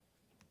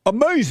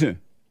Amazing.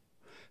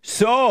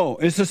 So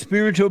it's a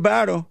spiritual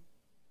battle.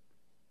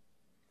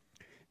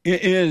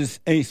 It is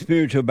a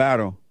spiritual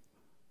battle.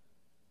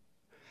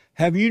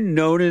 Have you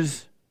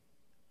noticed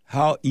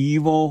how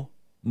evil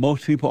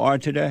most people are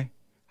today?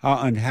 How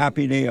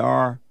unhappy they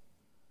are?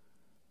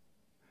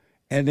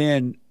 And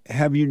then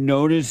have you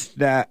noticed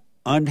that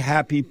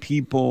unhappy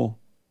people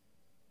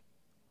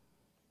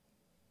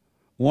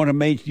want to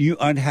make you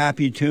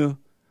unhappy too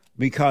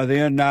because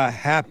they're not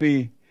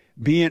happy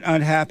being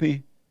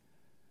unhappy?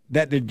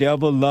 That the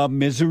devil loves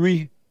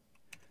misery?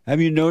 Have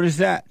you noticed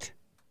that?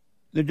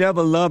 The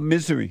devil loves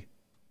misery.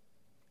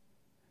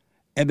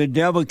 And the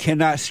devil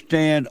cannot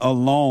stand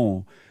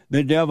alone.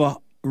 The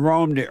devil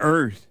roams the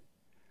earth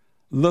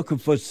looking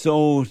for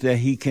souls that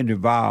he can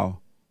devour.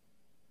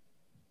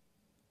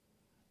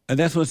 And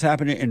that's what's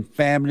happening in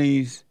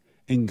families,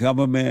 in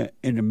government,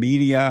 in the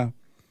media,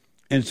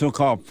 in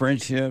so-called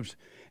friendships,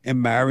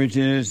 in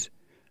marriages,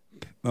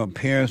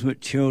 parents with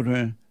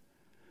children,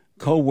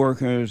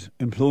 co-workers,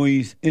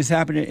 employees. It's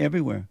happening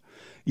everywhere.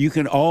 You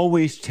can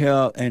always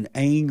tell an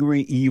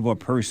angry, evil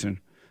person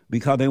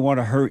because they want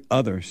to hurt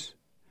others.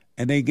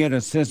 And they get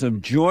a sense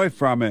of joy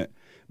from it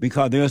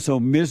because they're so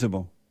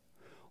miserable.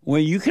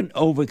 When you can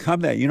overcome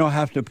that, you don't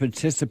have to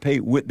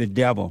participate with the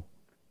devil.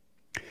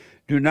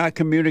 Do not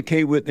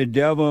communicate with the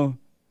devil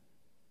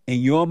in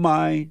your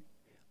mind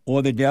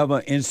or the devil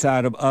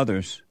inside of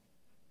others.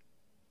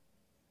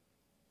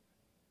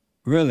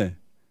 Really.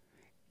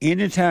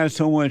 Anytime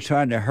someone's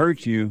trying to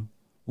hurt you,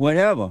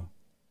 whatever,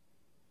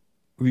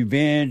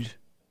 revenge,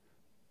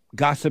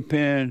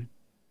 gossiping,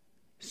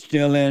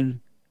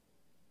 stealing,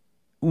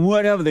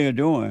 whatever they're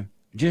doing,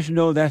 just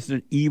know that's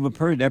an evil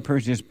person. That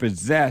person is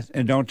possessed,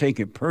 and don't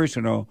take it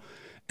personal.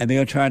 And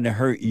they're trying to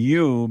hurt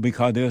you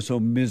because they're so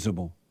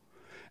miserable.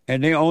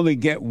 And they only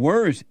get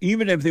worse.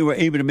 Even if they were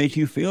able to make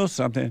you feel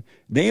something,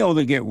 they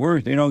only get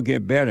worse. They don't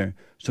get better.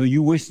 So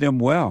you wish them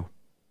well.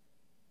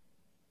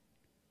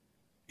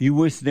 You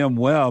wish them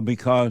well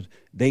because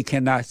they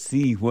cannot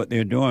see what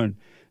they're doing.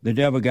 The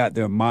devil got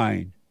their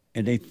mind,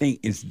 and they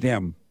think it's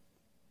them.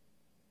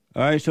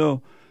 All right,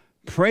 so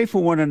pray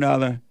for one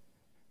another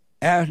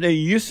as they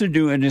used to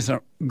do in this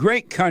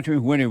great country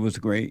when it was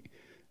great.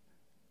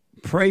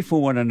 Pray for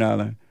one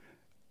another,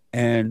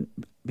 and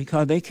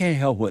because they can't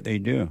help what they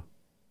do.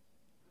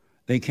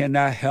 They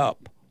cannot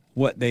help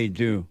what they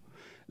do.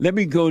 Let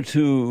me go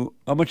to,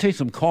 I'm going to take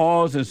some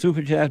calls and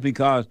super chats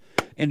because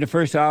in the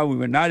first hour we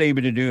were not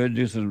able to do it.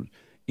 There's some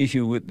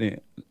issue with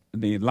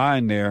the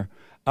line there.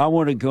 I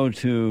want to go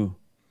to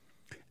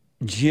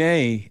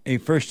Jay, a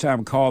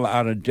first-time caller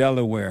out of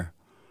Delaware.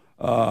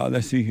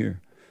 Let's see here.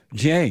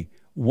 Jay,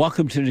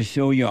 welcome to the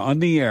show. You're on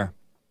the air.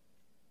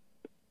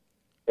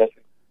 Yes.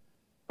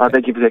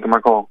 Thank you for taking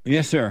my call.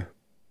 Yes, sir.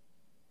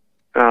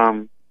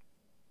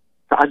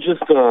 I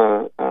just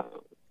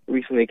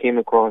recently came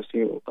across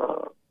you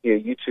via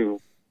YouTube.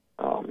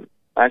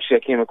 Actually, I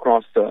came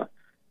across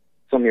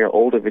some of your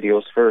older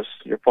videos first,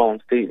 your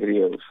Fallen State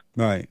videos.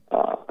 Right.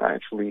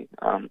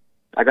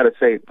 I got to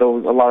say, a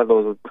lot of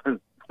those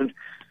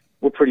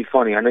were pretty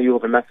funny. I know you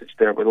have a message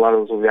there, but a lot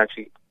of those were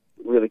actually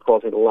really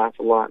caused me to laugh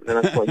a lot. And then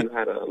I saw you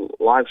had a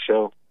live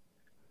show.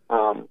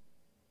 I'm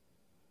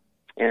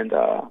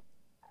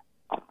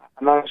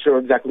not sure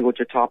exactly what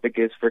your topic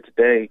is for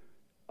today,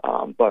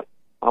 but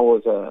I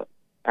was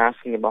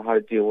asking about how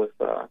to deal with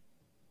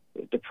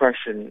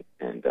depression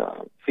and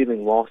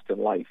feeling lost in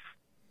life.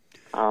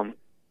 I'm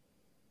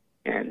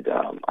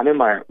in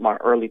my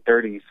early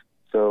 30s,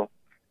 so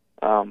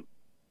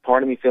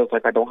part of me feels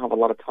like I don't have a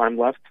lot of time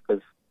left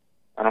because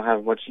I don't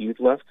have much youth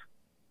left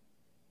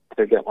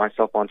to get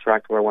myself on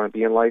track to where I want to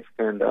be in life.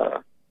 And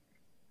a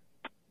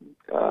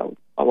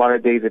lot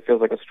of days it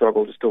feels like a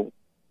struggle just to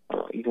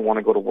even want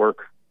to go to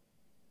work.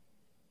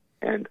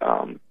 And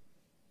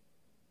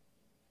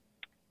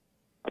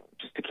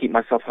just to keep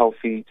myself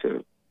healthy,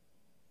 to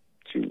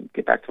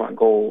get back to my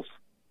goals.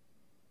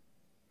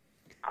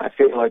 I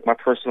feel like my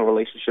personal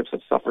relationships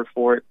have suffered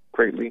for it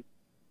greatly.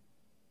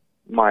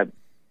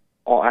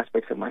 All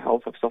aspects of my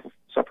health have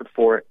suffered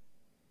for it.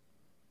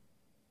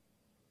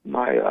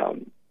 My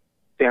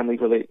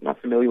my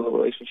familial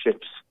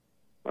relationships,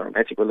 my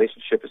romantic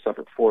relationship has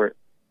suffered for it.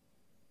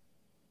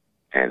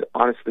 And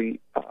honestly,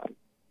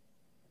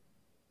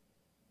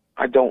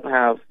 I don't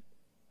have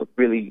a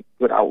really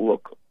good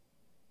outlook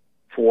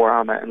for where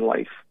I'm at in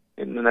life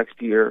in the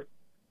next year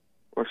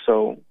or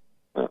so.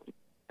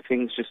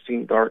 Things just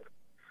seem dark.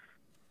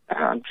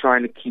 I'm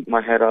trying to keep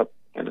my head up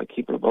and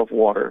keep it above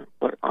water.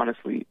 But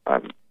honestly,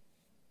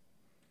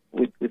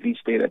 with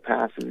each day that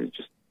passes,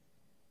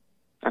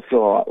 I feel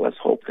a lot less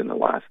hope than the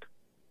last.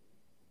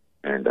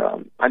 And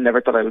I never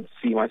thought I would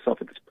see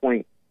myself at this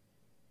point.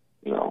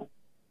 You know,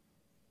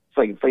 it's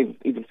like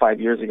even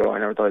 5 years ago, I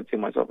never thought I'd see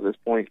myself at this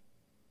point.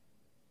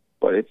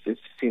 But it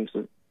seems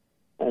to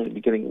only be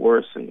getting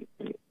worse, and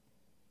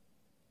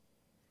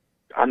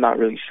I'm not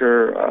really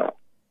sure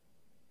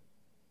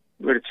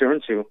where to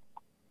turn to.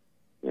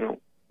 You know,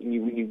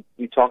 when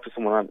you talk to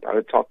someone, I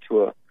would talk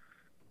to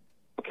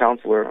a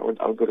counselor.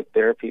 I would go to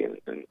therapy,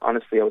 and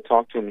honestly, I would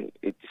talk to him, and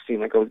it just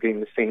seemed like I was getting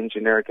the same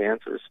generic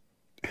answers.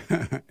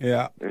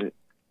 Yeah.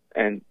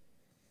 And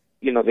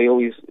you know, they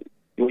always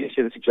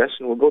say the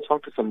suggestion, well, go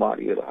talk to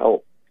somebody, it'll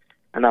help.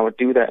 And I would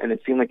do that, and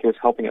it seemed like it was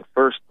helping at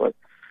first, but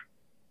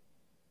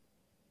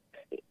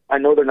I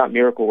know they're not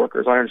miracle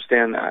workers. I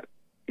understand that,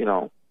 you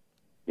know.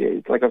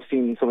 Like I've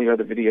seen some of your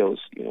other videos,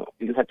 you know,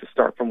 you have to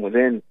start from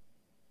within.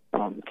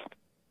 I'm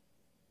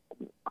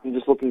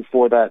just looking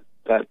for that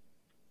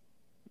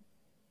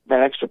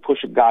extra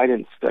push of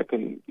guidance that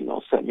can, you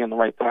know, set me on the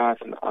right path,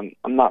 and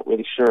I'm not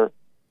really sure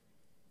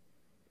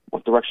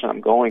what direction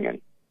I'm going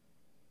in.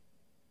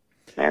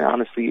 And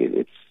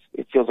honestly,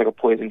 it feels like a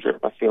poison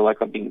drip. I feel like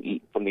I'm being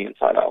eaten from the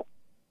inside out.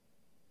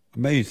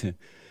 Amazing.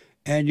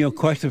 And your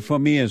question for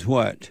me is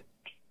what?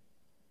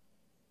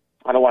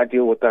 How do I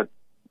deal with that?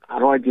 How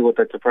do I deal with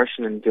that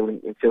depression and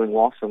feeling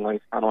lost in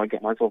life? How do I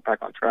get myself back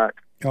on track?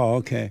 Oh,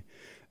 okay.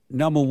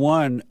 Number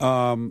one,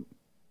 and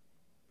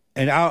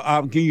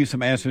I'll give you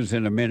some answers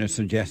in a minute,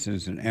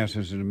 suggestions and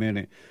answers in a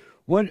minute.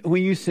 When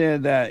you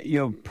said that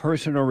your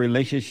personal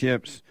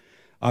relationships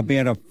are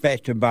being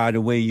affected by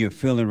the way you're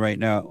feeling right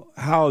now,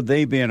 how are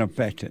they being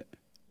affected?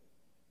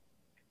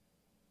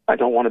 I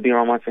don't want to be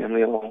around my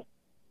family at all.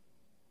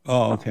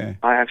 Oh, okay.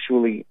 I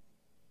actually,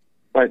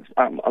 but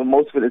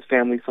most of it is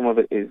family. Some of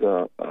it is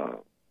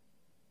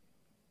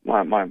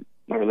my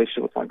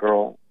relationship with my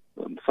girl.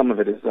 Some of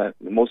it is that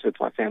most of it's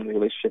my family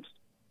relationships.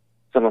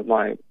 Some of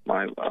my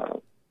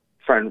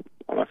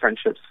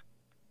friendships.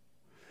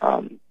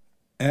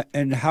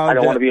 And how I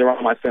don't want to be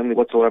around my family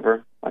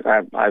whatsoever. Like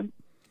I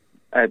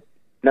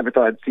never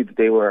thought I'd see the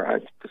day where I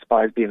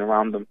despise being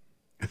around them.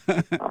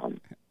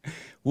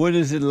 What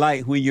is it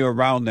like when you're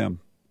around them?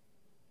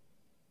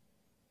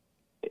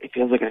 It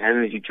feels like an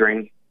energy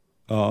drain.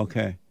 Oh,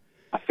 okay.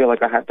 I feel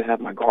like I have to have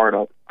my guard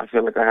up. I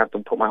feel like I have to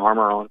put my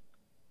armor on,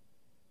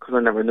 because I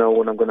never know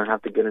when I'm going to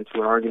have to get into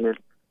an argument,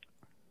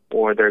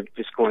 or they're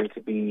just going to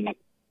be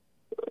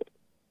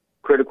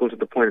critical to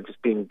the point of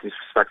just being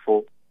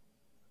disrespectful.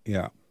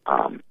 Yeah.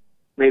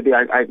 Maybe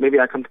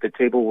I come to the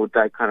table with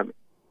that kind of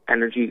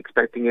energy,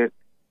 expecting it,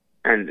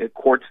 and it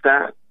courts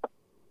that.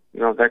 You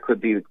know, that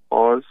could be the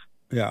cause.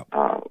 Yeah.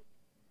 The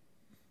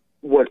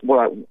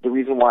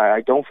reason why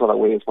I don't feel that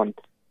way is when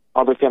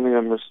other family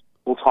members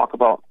will talk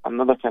about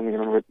another family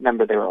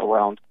member they were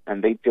around,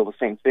 and they feel the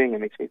same thing, and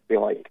it makes me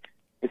feel like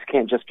this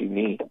can't just be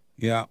me.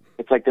 Yeah.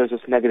 It's like there's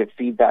this negative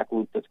feedback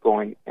loop that's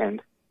going.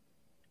 And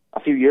a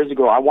few years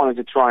ago, I wanted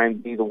to try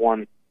and be the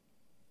one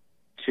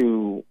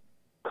to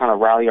kind of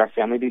rally our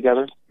family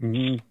together,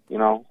 you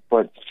know,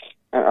 but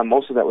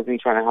most of that was me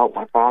trying to help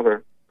my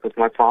father, because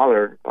my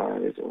father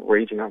is a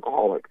raging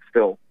alcoholic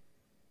still.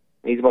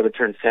 He's about to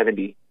turn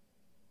 70.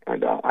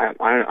 And I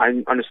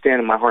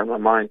understand in my heart and my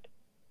mind,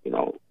 you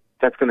know,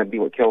 that's going to be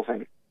what kills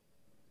him.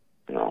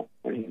 You know,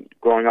 and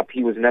growing up,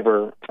 he was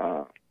never,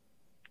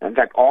 in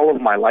fact, all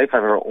of my life,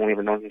 I've only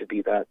ever known him to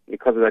be that.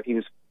 Because of that,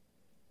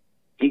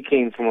 he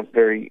came from a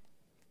very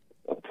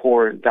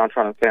poor,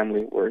 downtrodden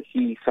family where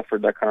he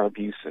suffered that kind of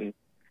abuse, and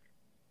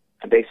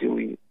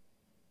basically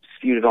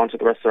spewed it onto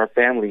the rest of our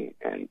family.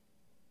 And,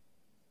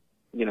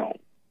 you know,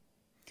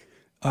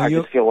 I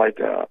just feel like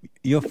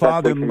your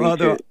father and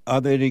mother, are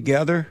they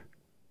together?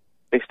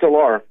 They still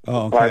are.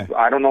 Oh, okay. But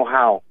I don't know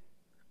how.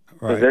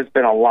 Right. There's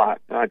been a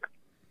lot. Like,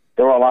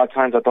 there were a lot of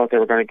times I thought they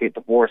were going to get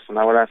divorced, and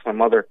I would ask my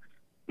mother,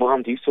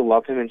 Mom, do you still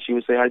love him? And she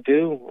would say, I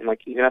do. I'm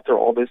like, even after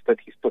all this that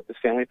he's put this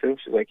family through?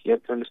 She's like, you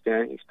have to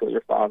understand, he's still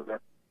your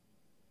father.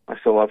 I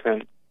still love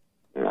him.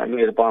 And I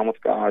made a bond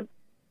with God.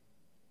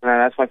 And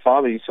I asked my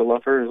father, you still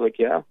love her? He's like,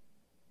 yeah.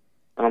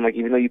 And I'm like,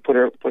 even though you put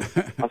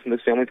us in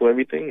this family through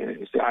everything, and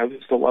you say, I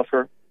still love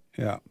her.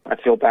 Yeah. I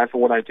feel bad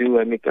for what I do.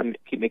 I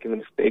keep making the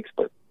mistakes,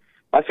 but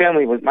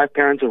my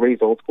parents are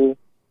raised old school,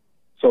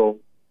 so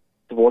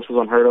divorce was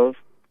unheard of.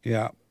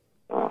 Yeah.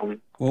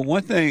 Well,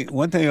 one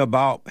thing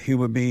about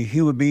human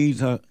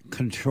beings are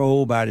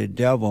controlled by the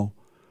devil,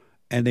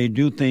 and they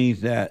do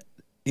things that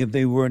if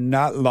they were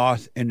not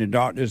lost in the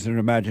darkness of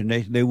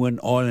imagination, they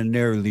wouldn't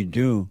ordinarily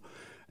do.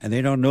 And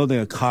they don't know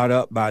they're caught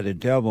up by the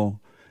devil.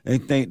 They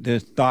think the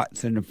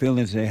thoughts and the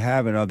feelings they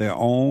have are their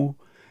own,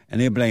 and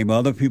they blame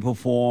other people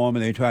for them,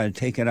 and they try to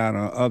take it out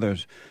on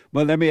others.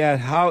 But let me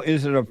ask, how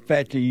is it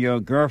affecting your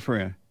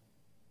girlfriend?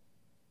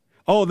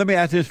 Oh, let me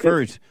ask this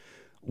first.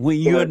 When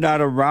you're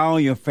not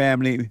around your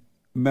family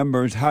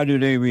members, how do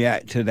they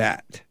react to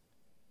that?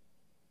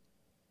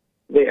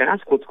 They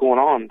ask what's going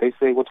on. They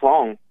say, what's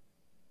wrong?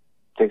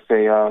 They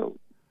say,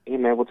 hey,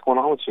 man, what's going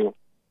on with you?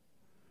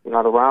 You're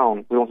not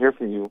around. We don't hear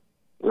from you.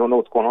 We don't know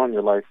what's going on in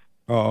your life.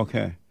 Oh,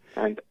 okay.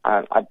 And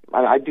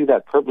I do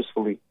that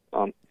purposefully.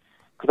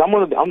 Because I'm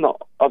one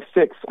of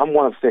six. I'm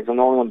one of six. I'm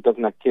the only one that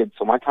doesn't have kids,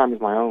 so my time is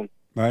my own.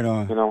 Right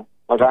on. You know,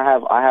 like I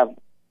have,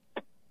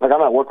 like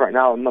I'm at work right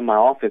now. I'm in my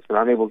office, but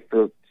I'm able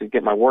to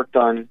get my work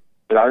done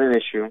without an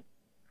issue.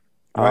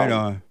 Right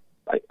on.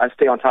 I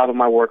stay on top of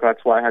my work.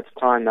 That's why I had some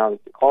time now to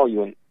call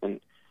you, and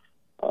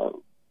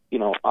you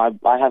know,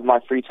 I have my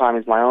free time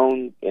as my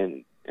own,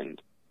 and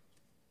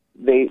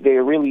they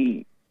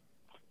really,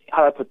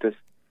 how do I put this?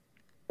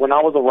 when I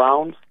was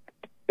around,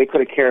 they could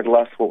have cared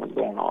less what was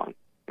going on,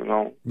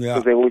 Yeah.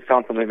 because they always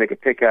found something they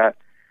could pick at,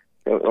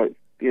 or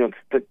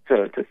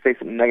to say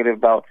something negative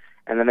about,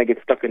 and then they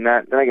get stuck in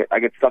that. Then I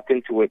get sucked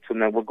into it, so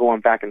then we're going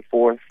back and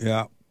forth.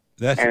 Yeah,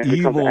 that's and it evil.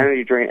 becomes an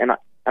energy drain, and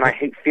I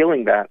hate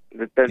feeling that.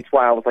 That's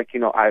why I was like,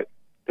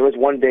 there was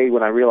one day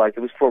when I realized it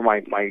was for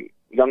my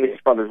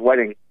youngest brother's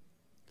wedding,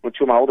 when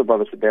two of my older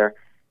brothers were there,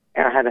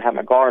 and I had to have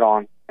my guard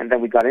on, and then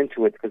we got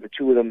into it because the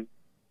two of them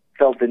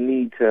felt the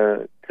need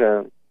to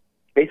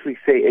basically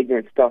say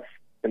ignorant stuff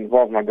that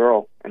involved my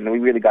girl, and then we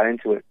really got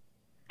into it.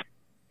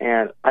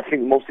 And I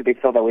think mostly they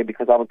felt that way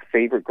because I was the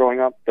favorite growing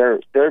up.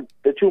 They're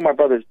two of my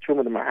brothers. Two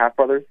of them are half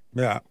brothers.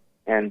 Yeah.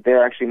 And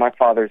they're actually my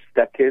father's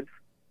stepkids.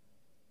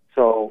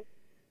 So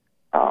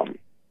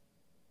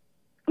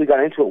we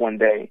got into it one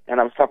day,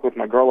 and I was talking with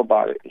my girl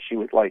about it, and she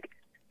was like,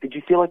 "Did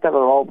you feel like that at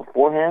all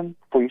beforehand,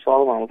 before you saw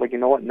them?" I was like, "You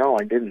know what? No,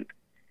 I didn't."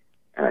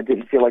 And I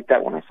didn't feel like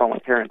that when I saw my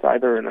parents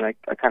either. And then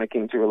I kind of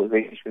came to a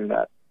realization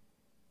that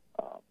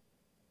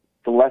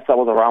the less I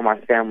was around my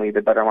family,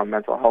 the better my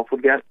mental health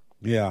would get.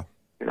 Yeah.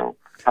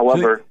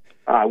 However,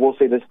 I will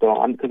say this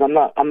though, because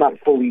I'm not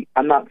fully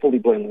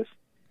blameless,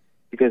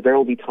 because there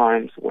will be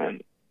times when,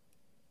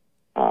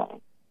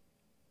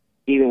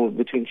 even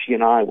between she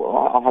and I,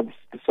 I'll have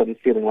this sudden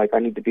feeling like I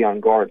need to be on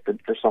guard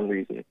for some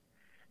reason.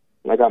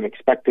 Like I'm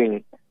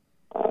expecting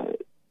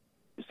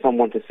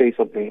someone to say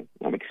something.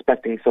 I'm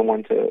expecting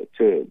someone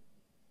to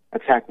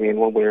attack me in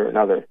one way or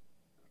another,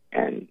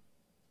 and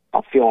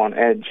I'll feel on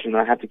edge, and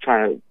I have to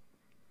try to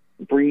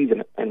breathe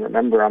and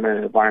remember I'm in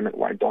an environment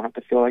where I don't have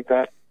to feel like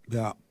that.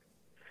 Yeah.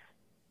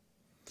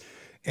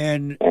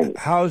 And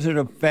how's it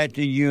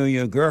affecting you and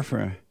your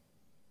girlfriend?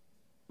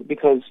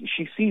 Because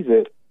she sees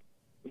it,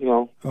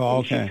 Oh,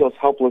 okay. She feels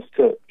helpless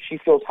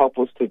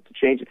to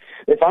change it.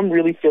 If I'm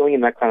really feeling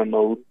in that kind of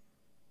mode,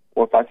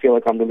 or if I feel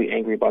like I'm really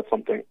angry about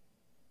something,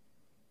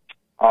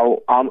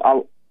 I'll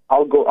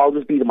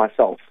just be to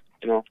myself,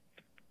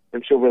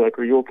 And she'll be like,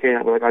 "Are you okay?"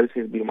 I'll be like, "I just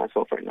need to be to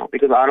myself right now,"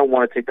 because I don't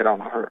want to take that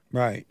out on her.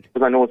 Right.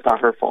 Because I know it's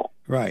not her fault.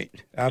 Right.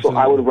 Absolutely.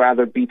 So I would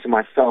rather be to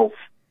myself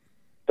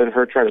than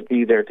her try to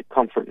be there to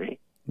comfort me.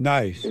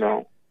 Nice.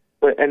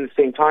 But at the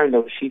same time,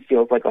 though, she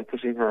feels like I'm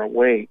pushing her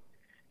away,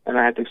 and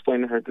I have to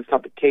explain to her that's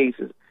not the case.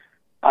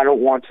 I don't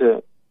want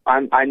to.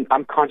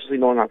 I'm consciously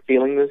knowing I'm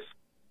feeling this,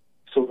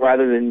 so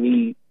rather than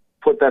me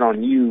put that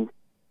on you,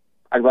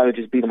 I'd rather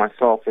just be to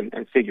myself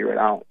and figure it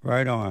out.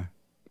 Right on.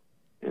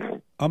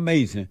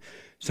 Amazing.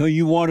 So do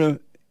you want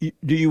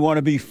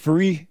to be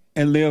free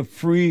and live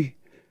free,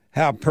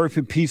 have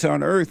perfect peace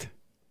on earth?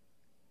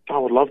 I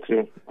would love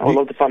to. I would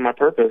love to find my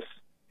purpose.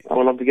 I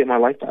would love to get my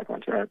life back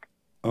on track.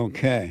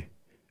 Okay.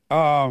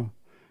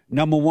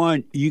 Number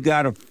one, you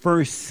got to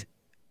first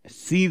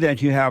see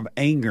that you have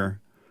anger,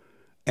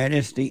 and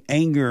it's the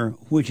anger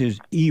which is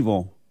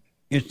evil.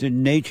 It's the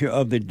nature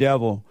of the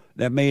devil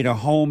that made a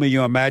home in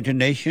your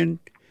imagination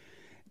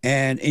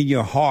and in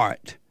your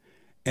heart.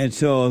 And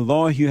so as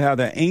long as you have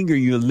the anger,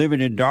 you're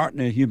living in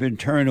darkness, you've been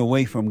turned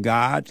away from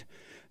God,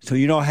 so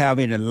you don't have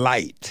any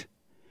light.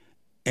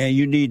 And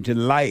you need the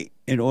light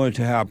in order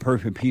to have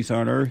perfect peace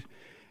on earth.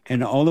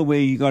 And the only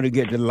way you're going to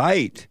get the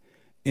light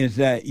is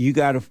that you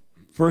got to,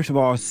 first of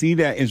all, see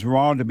that it's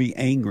wrong to be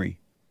angry.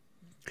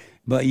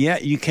 But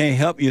yet you can't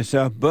help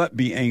yourself but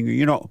be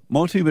angry.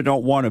 Most people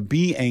don't want to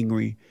be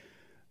angry,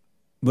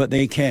 but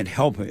they can't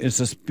help it. It's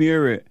a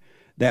spirit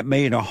that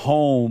made a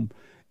home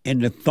in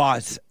the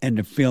thoughts and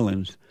the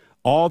feelings.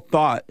 All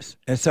thoughts,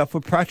 except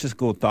for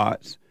practical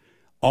thoughts,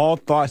 all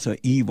thoughts are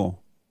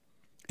evil.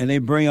 And they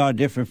bring on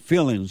different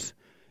feelings.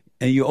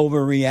 And you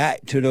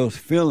overreact to those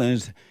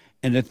feelings,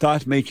 and the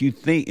thoughts make you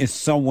think it's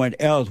someone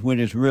else when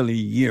it's really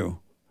you.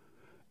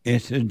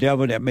 It's the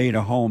devil that made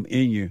a home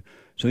in you.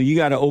 So you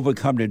got to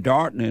overcome the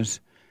darkness.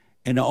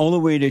 And the only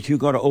way that you're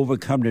going to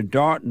overcome the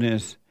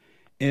darkness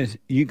is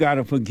you got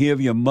to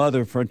forgive your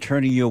mother for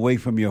turning you away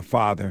from your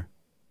father.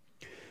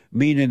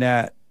 Meaning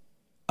that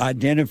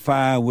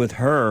identify with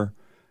her.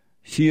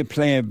 She is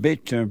playing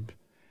victim,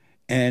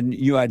 and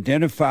you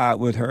identify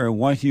with her.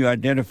 Once you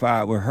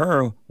identify with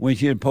her, when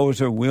she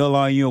imposed her will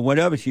on you or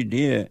whatever she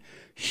did,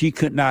 she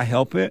could not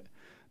help it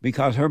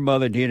because her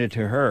mother did it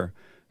to her.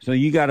 So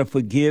you got to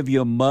forgive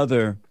your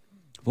mother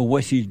for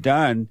what she's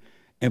done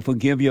and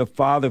forgive your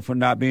father for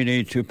not being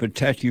able to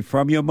protect you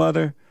from your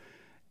mother.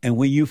 And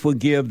when you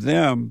forgive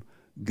them,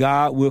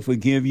 God will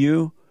forgive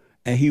you,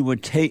 and he will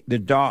take the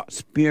dark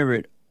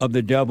spirit of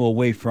the devil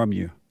away from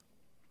you.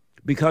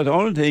 Because the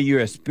only thing you're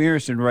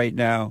experiencing right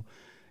now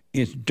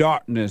is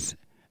darkness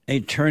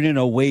and turning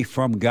away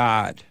from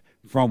God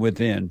from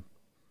within.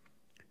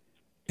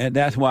 And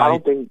that's why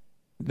sorry,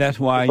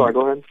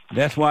 go ahead.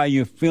 That's why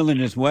you're feeling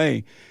this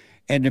way.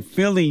 And the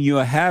feeling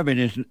you're having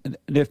is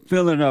the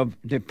feeling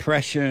of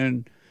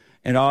depression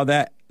and all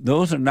that.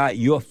 Those are not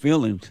your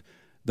feelings.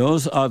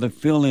 Those are the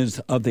feelings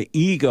of the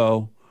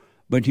ego,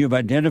 but you've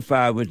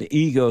identified with the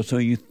ego, so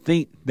you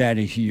think that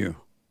is you.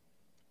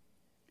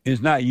 It's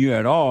not you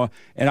at all.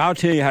 And I'll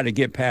tell you how to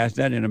get past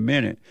that in a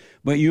minute.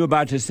 But you're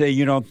about to say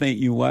you don't think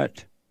you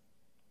what?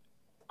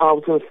 I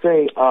was going to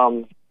say,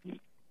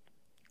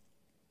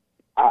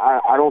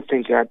 I don't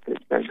think that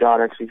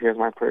God actually hears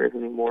my prayers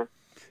anymore.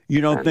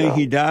 You don't think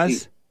He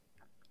does?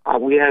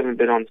 We haven't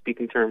been on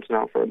speaking terms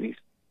now for at least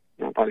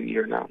about a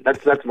year now.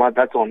 That's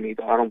on me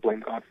though. I don't blame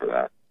God for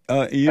that.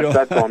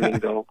 That's on me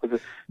though.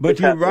 But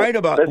you're right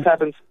about this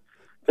happens.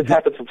 This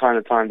happens from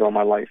time to time though in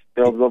my life.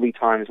 There'll be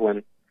times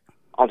when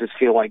I'll just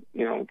feel like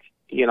he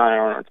and I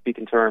aren't on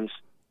speaking terms.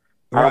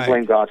 I don't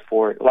blame God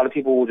for it. A lot of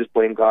people will just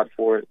blame God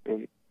for it,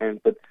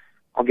 but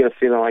I'll get a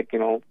feeling like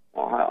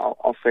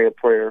I'll say a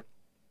prayer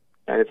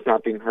and it's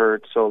not being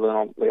heard. So then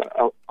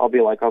I'll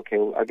be like, okay,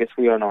 well, I guess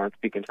we are not on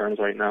speaking terms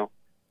right now.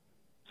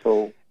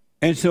 So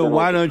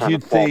why do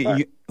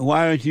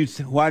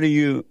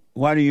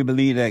you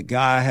believe that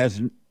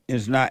God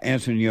is not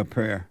answering your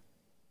prayer?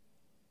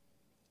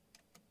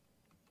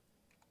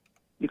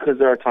 Because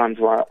there are times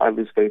where I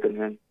lose faith in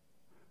Him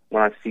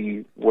when I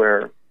see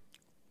where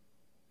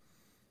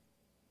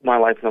my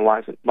life and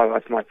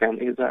my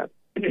family is at.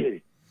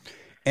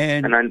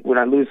 When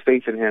I lose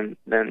faith in Him,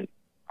 then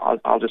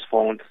I'll just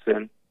fall into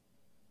sin.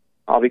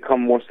 I'll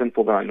become more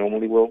sinful than I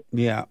normally will.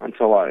 Yeah.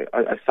 Until I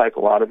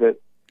cycle out of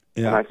it.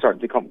 Yeah. And I start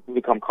to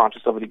become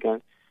conscious of it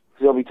again.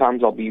 Because there'll be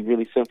times I'll be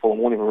really sinful and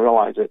won't even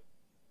realize it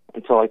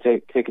until I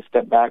take a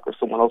step back or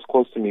someone else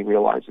close to me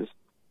realizes,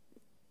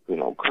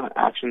 kind of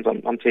actions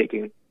I'm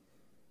taking.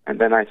 And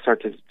then I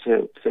start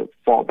to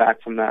fall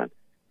back from that.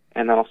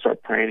 And then I'll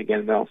start praying again,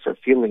 and then I'll start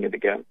feeling it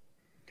again.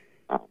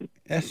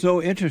 That's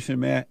so interesting,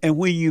 man. And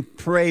when you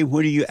pray,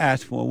 what do you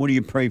ask for? What do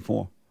you pray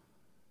for?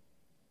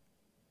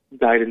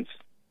 Guidance,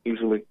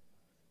 usually.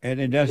 And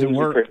it doesn't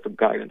work? Pray for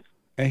guidance.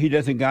 And He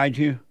doesn't guide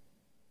you?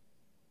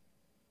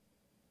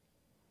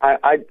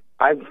 I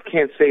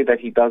can't say that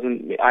He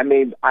doesn't. I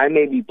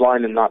may be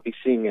blind and not be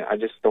seeing it. I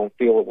just don't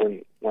feel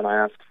it when I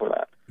ask for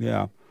that.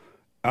 Yeah.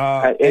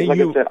 I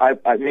said,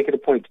 I make it a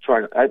point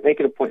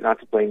not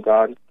to blame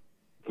God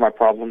for my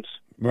problems.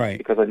 Right.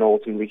 Because I know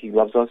ultimately He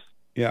loves us.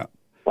 Yeah.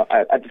 But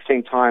at the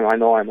same time, I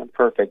know I'm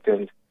imperfect,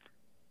 and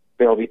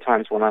there'll be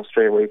times when I'll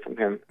stray away from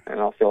Him, and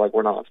I'll feel like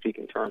we're not on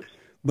speaking terms.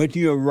 But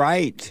you're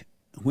right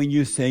when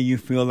you say you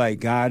feel like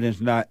God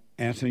is not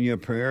answering your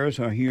prayers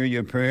or hearing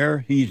your prayer.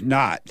 He's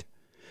not.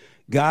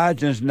 God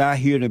does not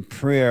hear the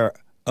prayer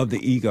of the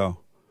ego,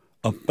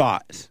 of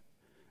thoughts,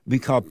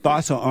 because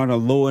thoughts are on a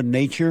lower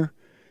nature,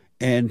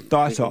 and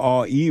thoughts are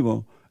all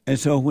evil. And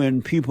so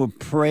when people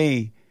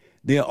pray,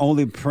 they're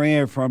only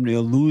praying from the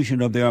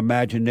illusion of their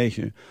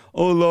imagination.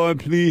 Oh, Lord,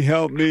 please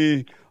help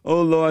me.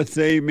 Oh, Lord,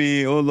 save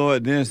me. Oh,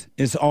 Lord, this.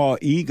 It's all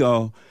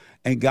ego,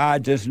 and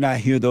God does not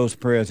hear those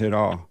prayers at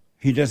all.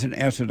 He doesn't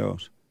answer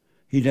those.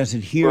 He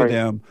doesn't hear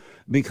them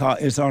because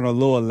it's on a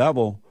lower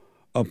level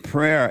of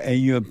prayer, and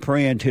you're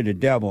praying to the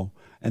devil,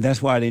 and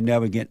that's why they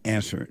never get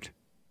answered.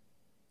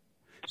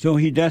 So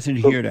He doesn't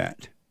hear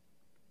that.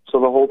 So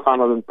the whole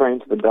time I've been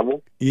praying to the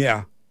devil?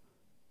 Yeah.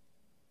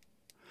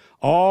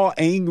 All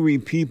angry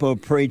people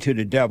pray to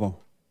the devil.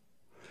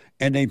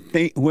 And they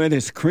think, whether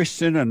it's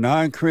Christian or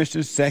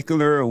non-Christian,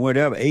 secular or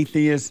whatever,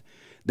 atheist,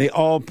 they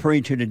all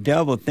pray to the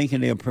devil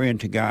thinking they're praying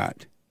to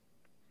God.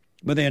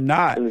 But they're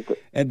not.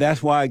 And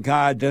that's why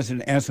God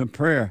doesn't answer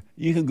prayer.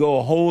 You can go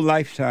a whole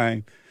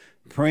lifetime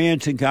praying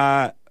to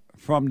God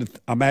from the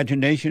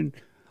imagination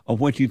of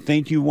what you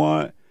think you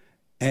want,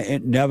 and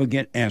it never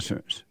gets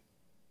answered.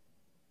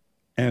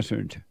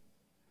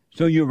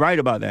 So you're right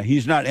about that.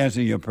 He's not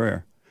answering your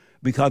prayer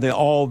because they're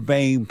all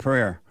vain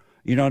prayer.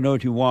 You don't know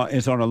what you want.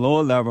 It's on a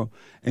lower level,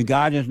 and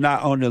God is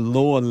not on the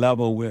lower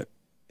level with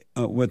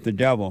the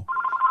devil.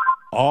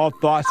 All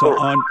thoughts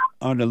are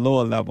on the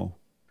lower level.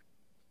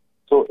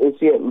 So is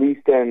He at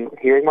least then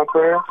hearing my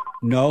prayer?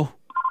 No.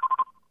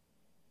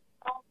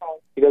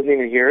 He doesn't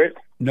even hear it?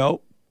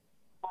 No.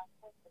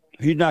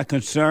 He's not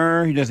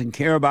concerned. He doesn't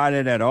care about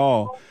it at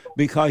all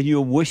because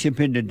you're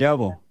worshiping the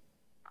devil.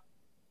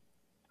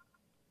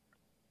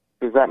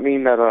 Does that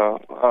mean that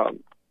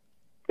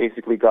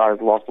basically God has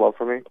lost love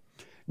for me?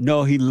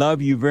 No, He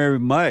loves you very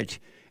much,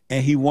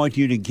 and He wants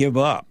you to give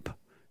up.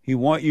 He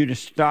wants you to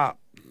stop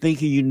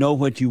thinking you know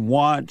what you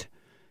want.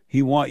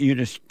 He wants you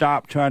to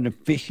stop trying to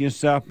fix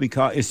yourself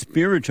because it's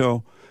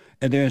spiritual,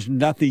 and there's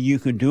nothing you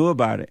can do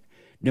about it.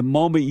 The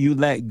moment you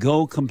let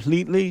go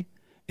completely,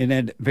 in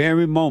that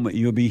very moment,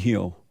 you'll be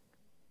healed.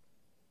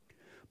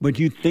 But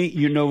you think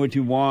you know what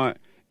you want.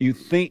 You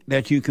think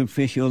that you can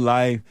fix your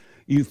life.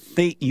 You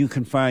think you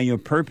can find your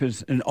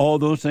purpose, and all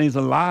those things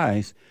are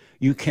lies.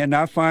 You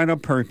cannot find a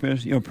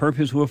purpose. Your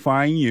purpose will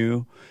find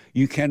you.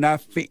 You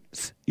cannot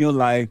fix your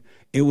life.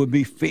 It will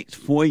be fixed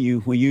for you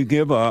when you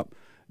give up.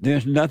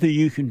 There's nothing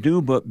you can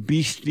do but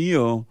be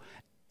still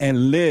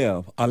and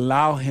live.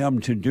 Allow Him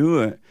to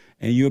do it,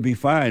 and you'll be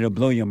fine. It'll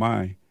blow your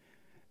mind.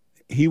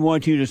 He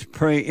wants you to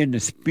pray in the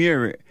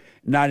spirit,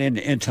 not in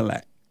the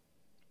intellect.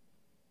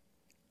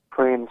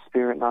 Pray in the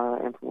spirit, not in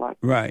the intellect.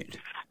 Right.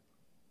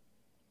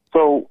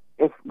 So,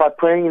 if by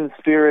praying in the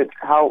spirit,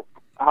 how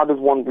does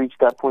one reach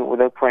that point where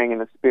they're praying in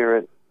the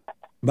spirit?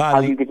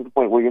 How do you get to the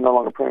point where you're no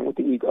longer praying with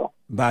the ego?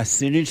 By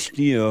sitting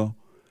still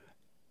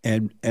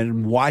and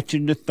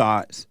watching the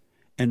thoughts,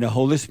 and the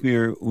Holy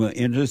Spirit will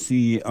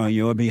intercede on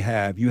your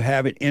behalf. You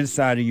have it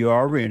inside of you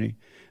already.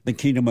 The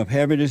kingdom of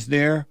heaven is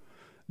there.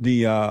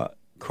 The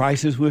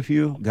Christ is with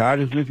you. God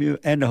is with you,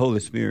 and the Holy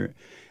Spirit.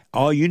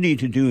 All you need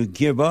to do is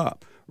give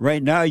up.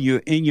 Right now,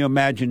 you're in your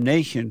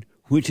imagination,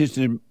 which is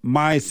the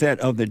mindset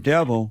of the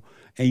devil,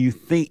 and you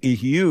think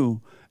it's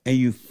you, and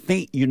you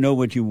think you know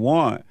what you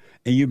want,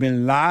 and you've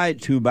been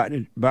lied to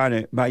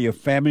by your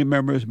family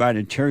members, by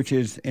the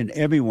churches, and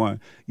everyone.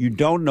 You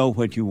don't know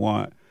what you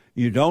want.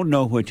 You don't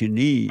know what you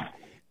need.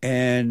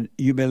 And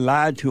you've been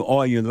lied to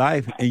all your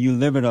life, and you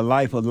live in a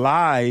life of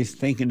lies,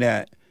 thinking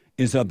that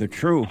is of the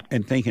truth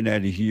and thinking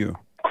that is you.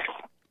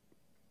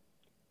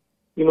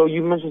 You know,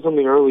 you mentioned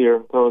something earlier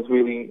that was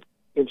really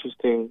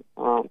interesting.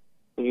 When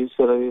you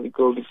said I need to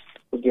go to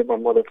forgive my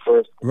mother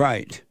first.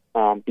 Right.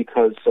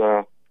 Because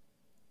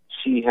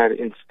she had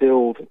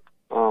instilled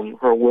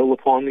her will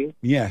upon me.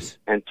 Yes.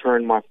 And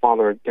turned my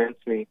father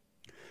against me.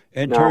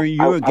 And turn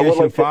you against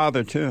your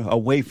father, too,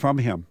 away from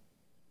him.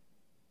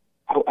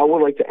 I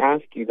would like to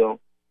ask you, though.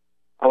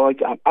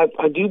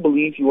 I do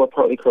believe you are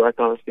partly correct,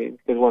 honestly,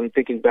 because when I'm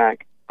thinking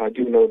back, I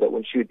do know that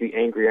when she would be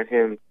angry at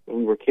him when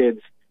we were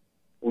kids,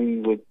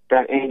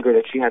 that anger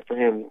that she had for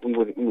him, we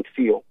would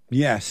feel.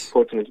 Yes.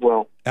 Towards him as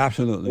well.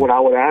 Absolutely. What I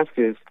would ask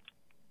is,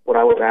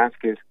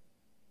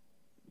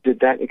 did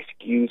that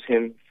excuse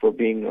him for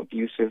being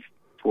abusive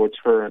towards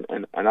her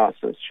and us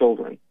as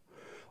children?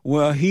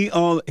 Well,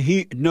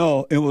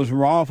 no, it was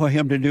wrong for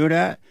him to do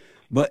that,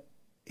 but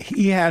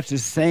he has the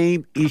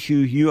same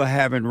issues you are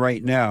having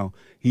right now.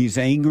 He's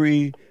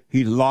angry.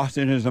 He's lost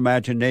in his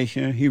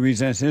imagination. He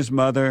resents his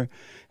mother.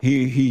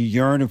 He's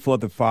yearning for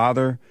the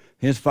father.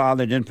 His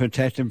father didn't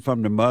protect him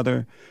from the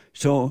mother.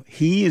 So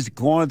he is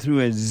going through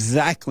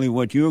exactly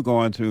what you're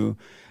going through,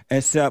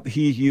 except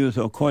he's used,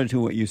 according to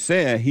what you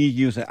said, he's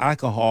using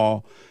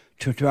alcohol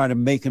to try to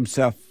make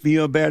himself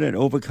feel better and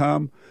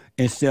overcome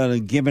instead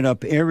of giving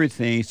up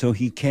everything so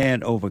he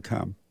can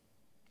overcome.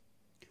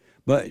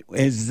 But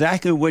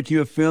exactly what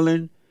you're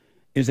feeling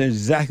is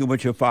exactly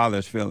what your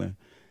father's feeling.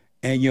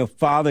 And your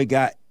father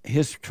got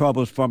his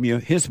troubles from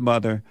his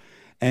mother,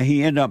 and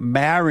he ended up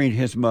marrying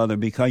his mother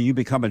because you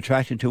become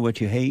attracted to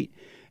what you hate.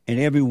 And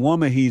every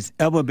woman he's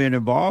ever been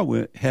involved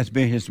with has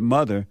been his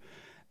mother.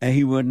 And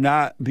he will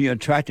not be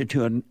attracted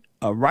to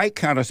a right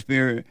kind of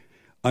spirit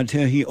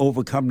until he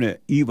overcome the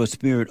evil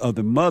spirit of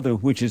the mother,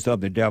 which is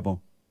of the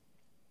devil.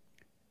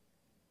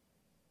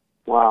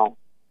 Wow.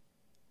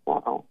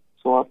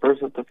 So I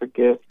first have to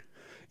forgive.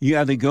 You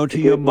have to go to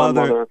your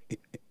mother.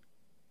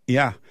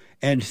 Yeah.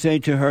 And say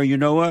to her, you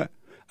know what?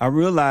 I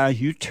realized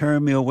you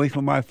turned me away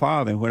from my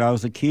father when I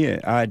was a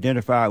kid. I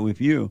identified with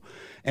you.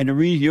 And the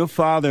reason your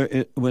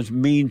father was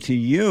mean to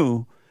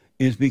you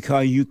is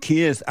because you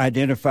kids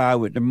identified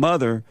with the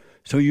mother,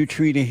 so you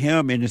treated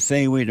him in the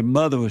same way the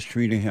mother was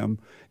treating him.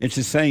 It's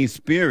the same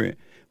spirit,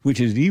 which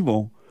is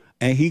evil,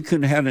 and he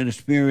couldn't handle the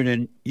spirit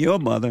in your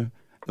mother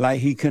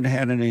like he couldn't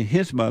handle it in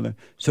his mother,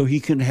 so he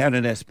couldn't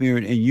handle that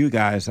spirit in you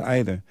guys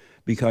either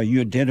because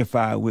you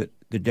identify with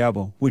the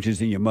devil, which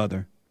is in your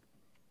mother.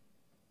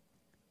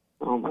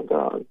 Oh, my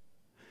God.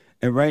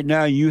 And right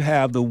now you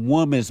have the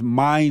woman's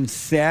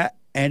mindset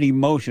and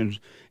emotions.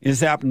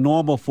 It's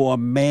abnormal for a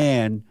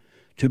man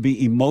to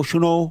be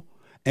emotional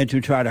and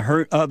to try to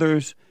hurt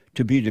others,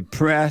 to be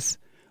depressed.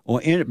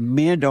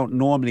 Men don't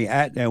normally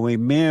act that way.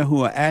 Men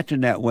who are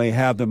acting that way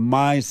have the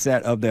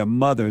mindset of their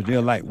mothers.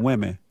 They're like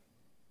women.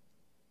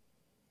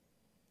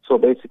 So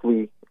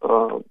basically,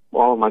 all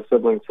of my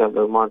siblings have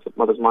their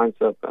mother's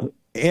mindset.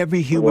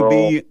 Every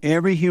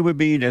human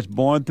being that's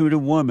born through the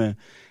woman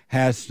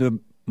has the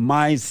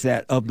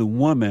mindset of the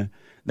woman.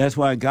 That's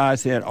why God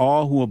said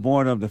all who are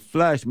born of the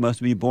flesh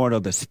must be born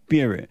of the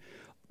spirit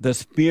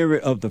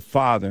of the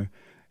Father.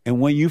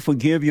 And when you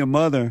forgive your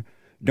mother,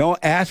 don't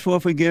ask for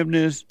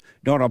forgiveness.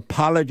 Don't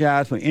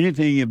apologize for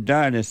anything you've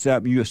done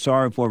except you're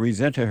sorry for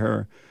resenting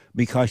her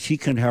because she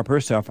couldn't help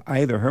herself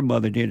either. Her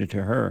mother did it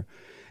to her.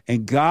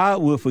 And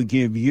God will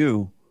forgive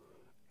you,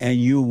 and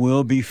you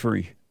will be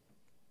free.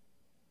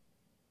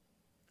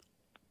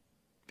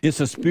 It's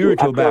a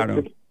spiritual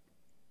battle.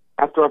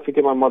 After I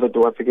forgive my mother,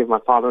 do I forgive my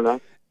father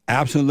now?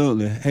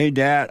 Absolutely. Hey,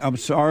 Dad, I'm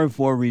sorry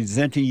for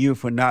resenting you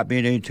for not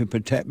being able to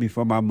protect me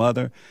from my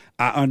mother.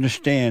 I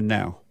understand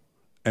now,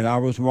 and I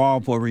was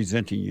wrong for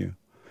resenting you.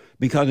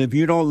 Because if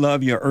you don't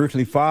love your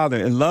earthly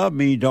father, and love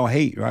means don't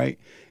hate, right?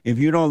 If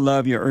you don't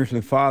love your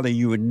earthly father,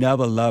 you would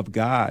never love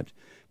God.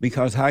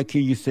 Because how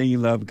can you say you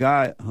love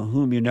God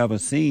whom you never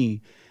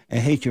seen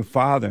and hate your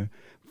father?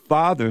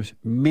 Fathers,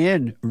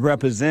 men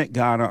represent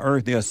God on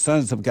earth. They are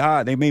sons of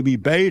God. They may be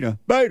beta.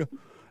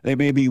 They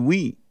may be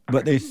weak,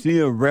 but they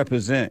still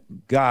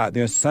represent God.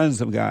 They're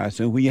sons of God.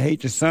 So when you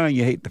hate the son,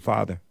 you hate the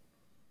father.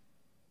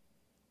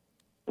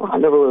 Well, I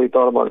never really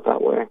thought about it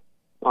that way,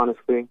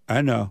 honestly.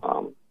 I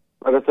know.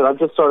 Like I said, I've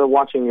just started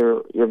watching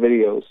your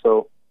videos,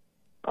 so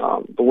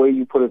the way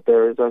you put it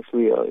there is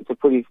actually it's a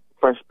pretty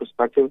fresh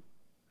perspective.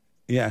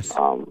 Yes.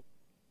 I'm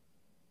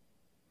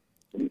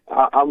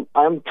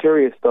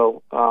curious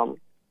though.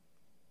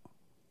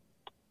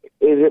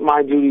 Is it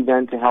my duty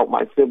then to help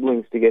my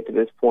siblings to get to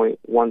this point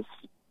once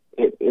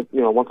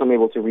once I'm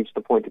able to reach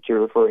the point that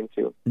you're referring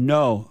to.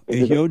 No,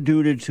 it's your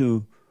duty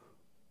to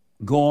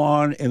go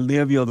on and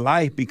live your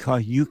life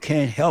because you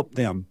can't help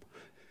them.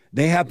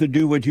 They have to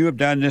do what you have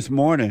done this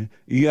morning.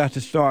 You have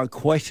to start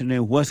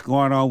questioning what's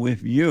going on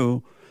with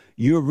you.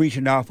 You're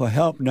reaching out for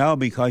help now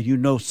because you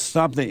know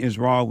something is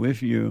wrong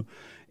with you.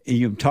 And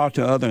you've talked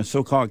to other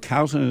so-called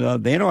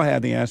counselors. They don't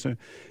have the answer.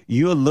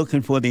 You're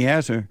looking for the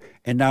answer,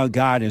 and now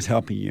God is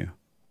helping you.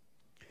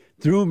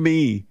 Through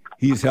me,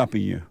 He's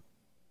helping you.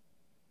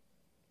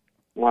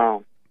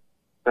 Wow.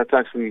 That's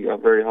actually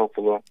very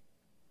helpful, though.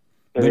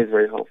 It is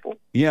very helpful.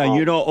 Yeah,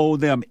 you don't owe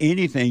them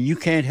anything. You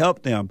can't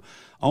help them.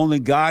 Only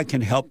God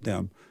can help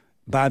them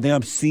by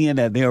them seeing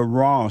that they're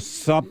wrong.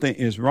 Something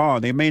is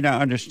wrong. They may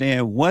not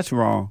understand what's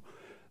wrong,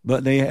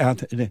 but they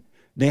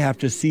have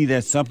to see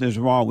that something is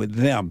wrong with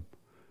them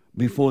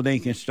before they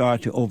can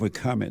start to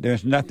overcome it.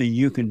 There's nothing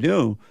you can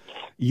do.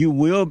 You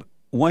will,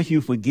 once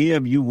you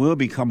forgive, you will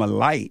become a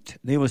light.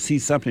 They will see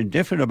something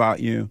different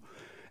about you.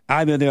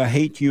 Either they'll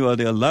hate you or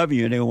they'll love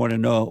you, and they want to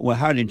know, well,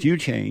 how did you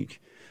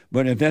change?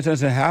 But if that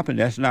doesn't happen,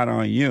 that's not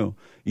on you.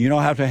 You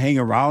don't have to hang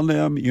around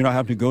them. You don't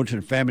have to go to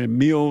the family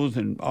meals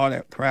and all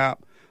that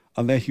crap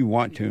unless you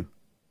want to.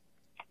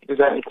 Does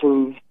that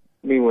include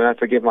me when I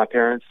forgive my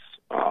parents,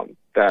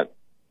 that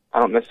I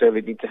don't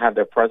necessarily need to have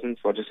their presence,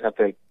 or just have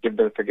to give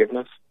them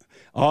forgiveness?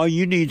 All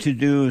you need to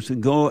do is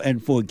go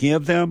and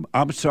forgive them.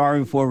 I'm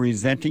sorry for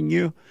resenting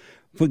you.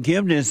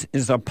 Forgiveness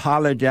is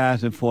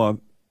apologizing for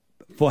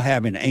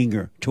having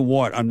anger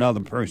toward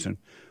another person,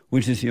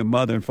 which is your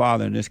mother and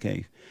father in this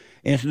case.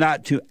 It's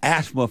not to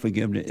ask for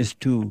forgiveness. It's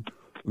to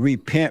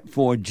repent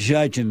for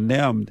judging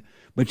them.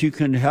 But you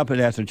couldn't help it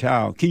as a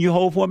child. Can you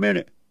hold for a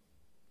minute?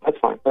 That's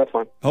fine. That's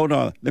fine. Hold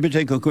on. Let me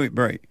take a quick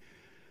break.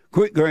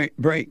 Quick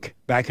break.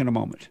 Back in a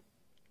moment.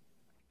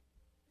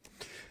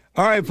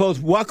 All right, folks.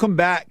 Welcome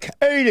back.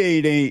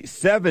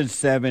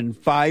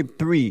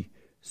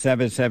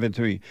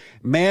 888-7753-773.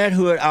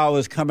 Manhood Hour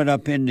is coming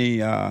up in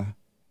the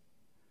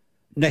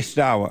next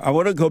hour. I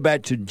want to go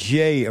back to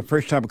Jay, a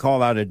first-time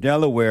call out of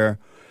Delaware,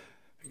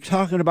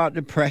 talking about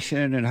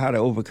depression and how to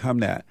overcome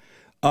that.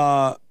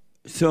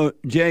 So,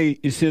 Jay,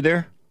 you still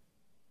there?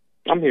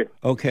 I'm here.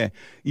 Okay.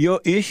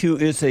 Your issue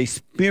is a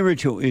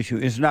spiritual issue.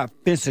 It's not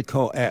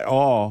physical at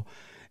all.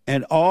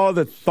 And all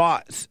the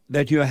thoughts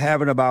that you're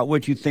having about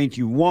what you think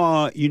you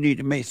want, you need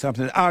to make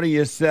something out of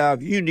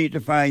yourself, you need to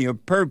find your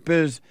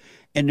purpose,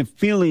 and the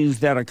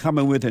feelings that are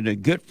coming with it, the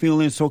good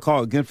feelings,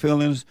 so-called good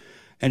feelings,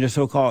 and the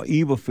so-called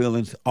evil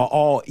feelings are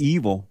all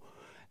evil.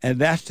 And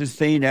that's the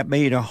thing that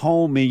made a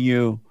home in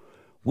you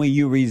when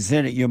you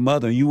resented your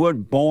mother. You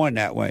weren't born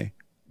that way.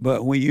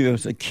 But when you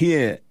was a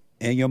kid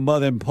and your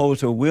mother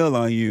imposed her will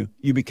on you,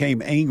 you became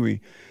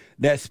angry.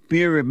 That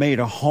spirit made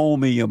a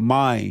home in your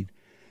mind,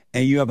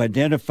 and you have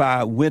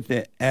identified with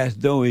it as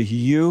though it's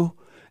you,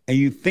 and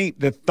you think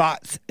the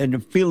thoughts and the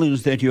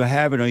feelings that you're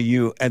having are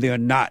you, and they're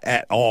not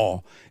at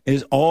all.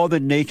 It's all the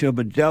nature of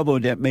a devil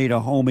that made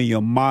a home in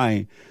your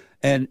mind.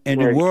 And Right.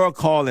 The world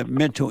call it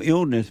mental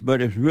illness,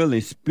 but it's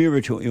really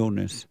spiritual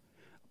illness,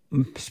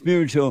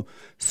 spiritual,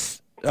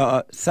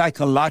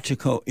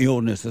 psychological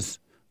illnesses,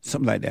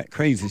 something like that,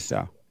 crazy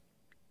stuff.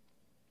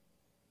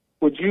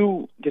 Would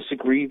you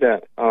disagree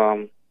that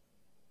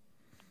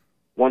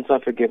once I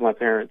forgive my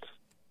parents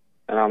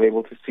and I'm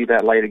able to see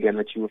that light again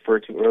that you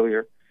referred to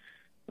earlier,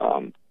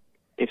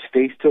 if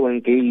they still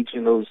engage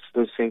in those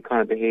same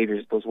kind of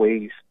behaviors, those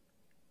ways,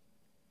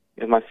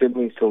 if my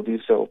siblings still do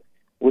so,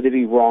 would it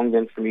be wrong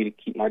then for me to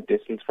keep my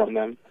distance from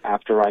them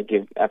after I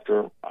ask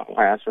for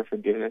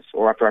forgiveness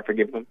or after I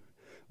forgive them?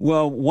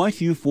 Well,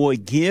 once you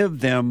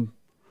forgive them,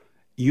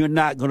 you're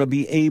not going to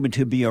be able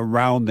to be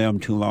around them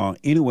too long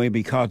anyway,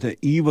 because the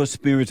evil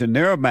spirits in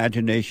their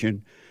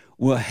imagination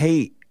will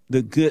hate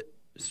the good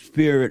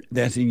spirit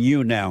that's in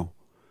you now.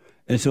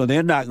 And so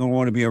they're not going to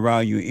want to be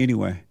around you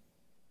anyway.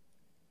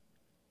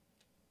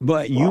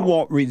 But you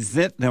won't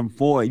resent them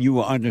for it. You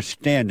will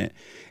understand it.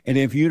 And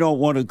if you don't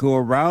want to go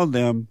around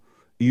them,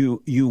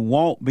 you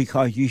won't,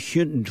 because you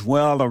shouldn't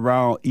dwell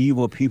around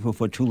evil people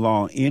for too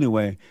long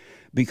anyway,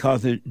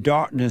 because the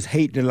darkness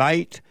hate the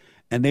light,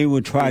 and they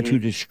will try to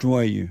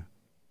destroy you.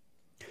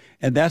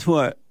 And that's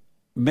what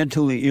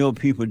mentally ill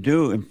people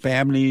do in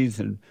families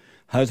and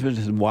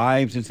husbands and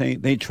wives and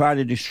things. They try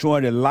to destroy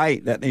the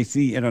light that they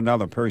see in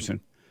another person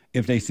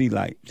if they see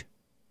light.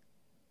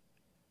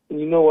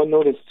 You know, I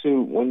noticed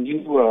too, when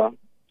you,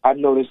 I've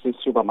noticed this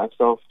too by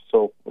myself,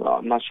 so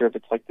I'm not sure if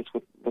it's like this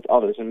with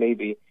others, and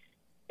maybe,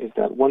 is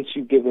that once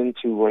you give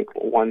into like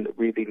one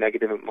really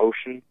negative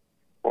emotion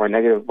or a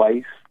negative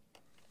vice,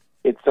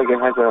 it's like it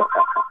has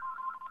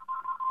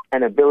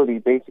an ability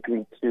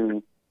basically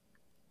to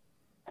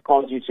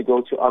cause you to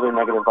go to other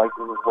negative vices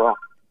as well.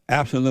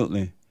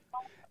 Absolutely.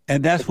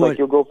 And that's it's what... Like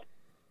you'll go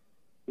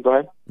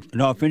ahead.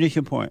 No, finish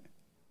your point.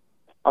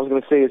 I was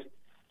going to say is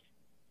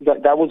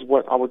that was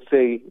what I would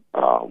say,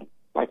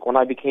 like when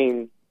I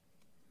became,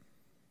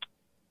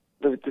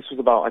 this was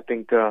about, I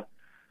think,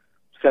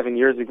 7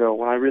 years ago,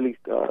 when I really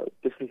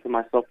listened to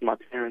myself and my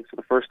parents for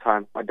the first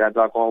time. My dad's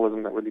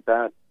alcoholism got really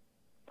bad.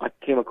 I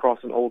came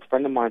across an old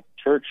friend of mine at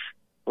church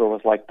where it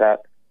was like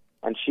that,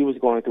 and she was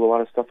going through a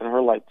lot of stuff in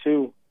her life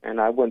too. And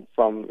I went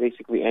from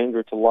basically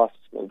anger to lust.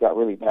 It got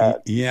really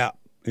bad. Yeah.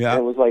 And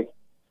it was like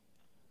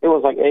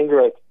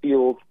anger at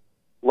fueled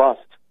lust,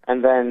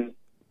 and then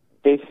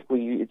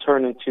basically it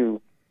turned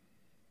into,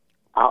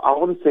 I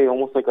wouldn't say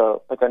almost like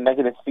a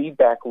negative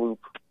feedback loop,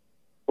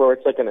 where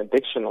it's like an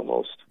addiction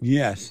almost.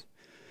 Yes.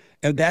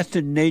 And that's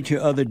the nature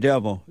of the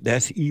devil.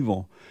 That's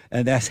evil.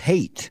 And that's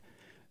hate.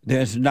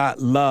 There's not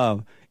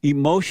love.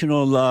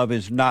 Emotional love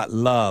is not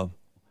love.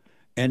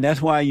 And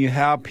that's why you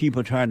have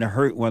people trying to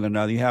hurt one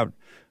another. You have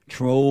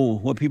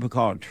trolls, what people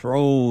call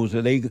trolls.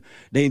 They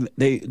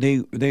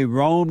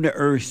roam the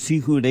earth, see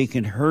who they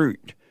can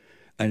hurt,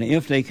 and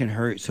if they can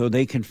hurt, so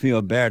they can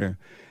feel better.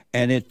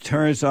 And it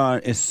turns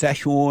on, it's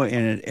sexual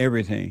and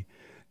everything.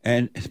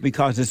 And it's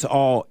because it's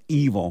all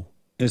evil.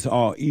 It's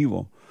all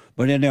evil.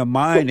 But in their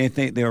mind, they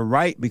think they're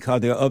right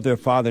because they're of their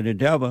father, the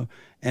devil,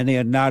 and they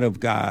are not of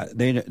God.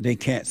 They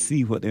can't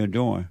see what they're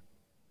doing.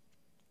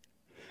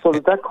 So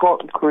does that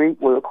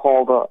create what are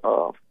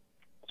called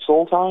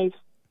soul ties?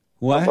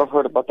 What? I've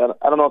heard about that.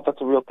 I don't know if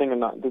that's a real thing or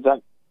not. Does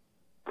that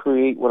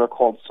create what are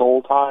called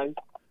soul ties?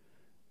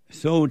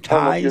 Soul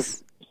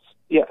ties?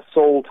 Yeah,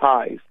 soul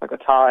ties, like a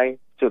tie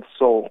to the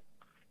soul.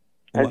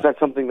 And is that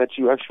something that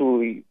you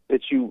actually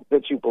that you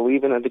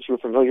believe in and that you're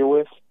familiar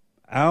with?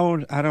 I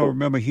don't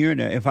remember hearing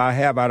that. If I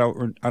have, I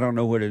don't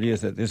know what it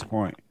is at this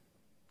point.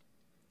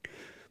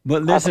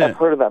 But listen, I've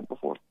heard of that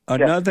before.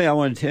 Another thing I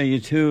want to tell you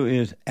too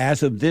is,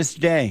 as of this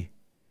day,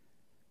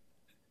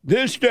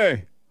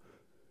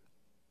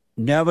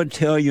 never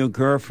tell your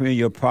girlfriend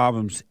your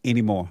problems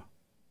anymore.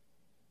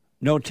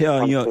 Don't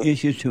tell your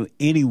issues to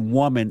any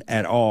woman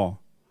at all,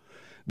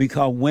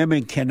 because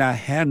women cannot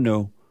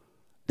handle.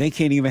 They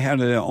can't even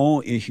handle their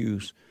own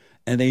issues,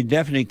 and they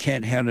definitely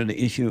can't handle the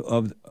issue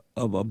of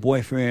a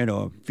boyfriend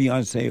or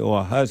fiance or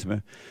a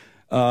husband.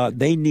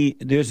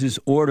 There's this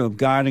order of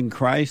God in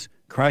Christ,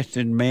 Christ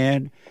in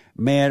man,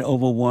 man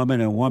over woman,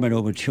 and woman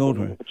over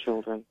children.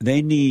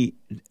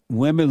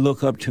 Women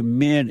look up to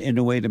men in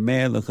the way the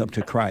man look up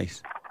to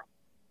Christ.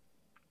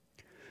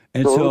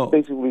 And so it was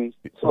basically,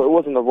 it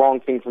wasn't the wrong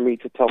thing for me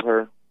to tell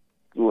her,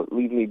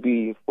 leave me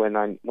be when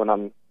I'm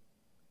in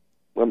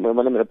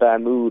a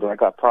bad mood or I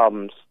got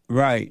problems.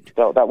 Right.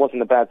 So that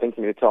wasn't a bad thing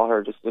for me to tell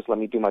her. Just let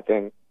me do my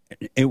thing.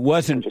 It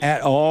wasn't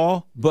at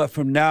all. But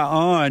from now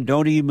on,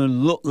 don't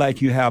even look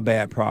like you have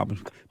bad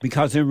problems,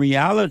 because in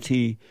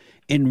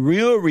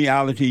real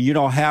reality, you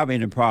don't have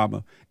any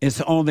problem. It's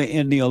only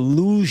in the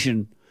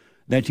illusion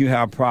that you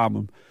have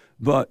problem.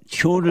 But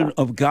children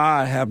of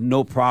God have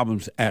no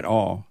problems at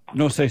all.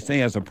 No such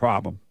thing as a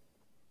problem.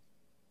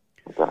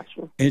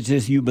 Gotcha. It's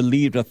just you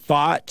believed a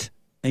thought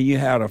and you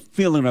had a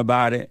feeling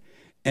about it,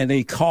 and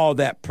they call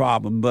that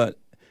problem. But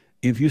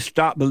if you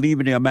stop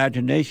believing the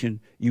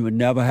imagination, you would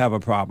never have a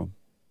problem.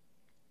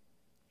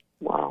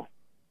 Wow,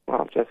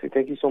 Jesse,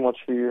 thank you so much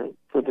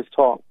for this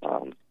talk.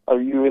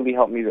 You really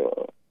helped me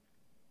to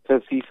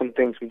see some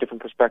things from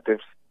different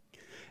perspectives,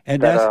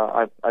 and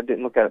that I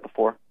didn't look at it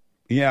before.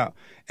 Yeah,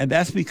 and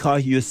that's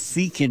because you're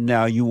seeking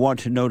now. You want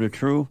to know the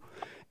truth,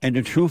 and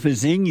the truth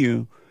is in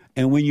you.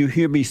 And when you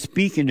hear me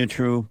speaking the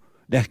truth,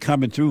 that's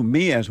coming through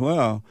me as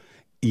well.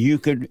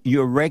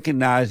 You're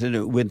recognizing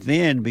it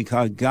within,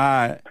 because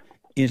God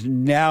is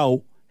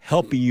now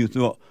helping you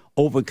to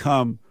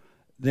overcome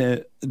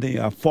the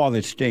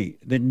fallen state,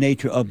 the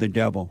nature of the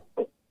devil.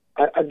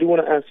 I do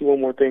want to ask you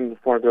one more thing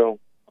before I go.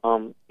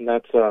 And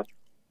that's,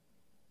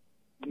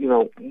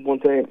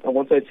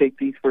 once I take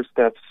these first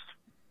steps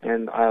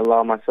and I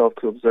allow myself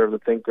to observe the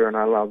thinker and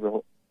I allow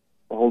the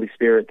Holy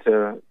Spirit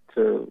to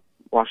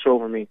wash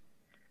over me,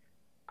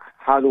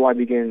 how do I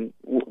begin?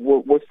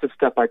 What's the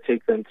step I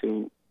take then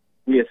to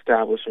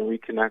reestablish and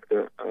reconnect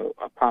a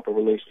proper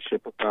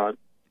relationship with God?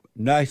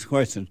 Nice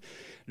question.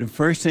 The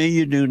first thing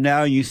you do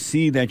now, you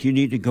see that you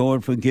need to go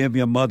and forgive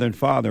your mother and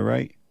father,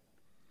 right?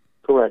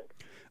 Correct.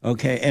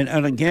 Okay,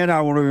 and again,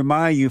 I want to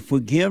remind you,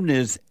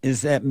 forgiveness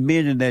is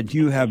admitting that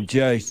you have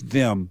judged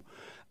them.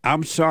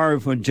 I'm sorry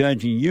for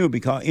judging you,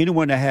 because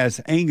anyone that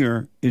has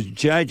anger is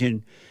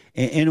judging,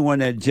 and anyone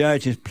that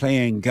judges is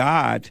playing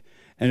God.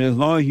 And as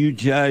long as you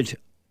judge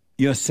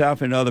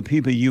yourself and other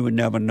people, you will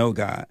never know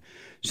God.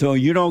 So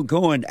you don't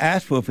go and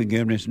ask for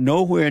forgiveness.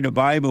 Nowhere in the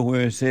Bible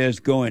where it says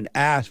go and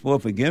ask for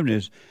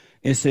forgiveness,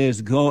 it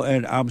says go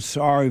and I'm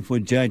sorry for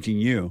judging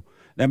you.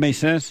 That makes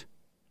sense?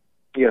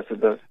 Yes,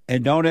 it does.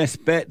 And don't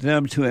expect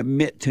them to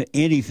admit to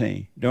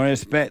anything. Don't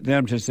expect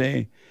them to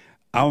say,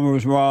 I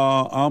was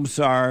wrong, I'm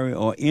sorry,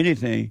 or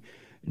anything.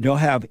 Don't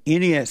have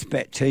any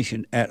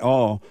expectation at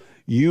all.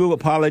 You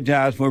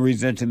apologize for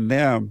resenting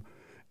them,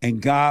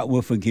 and God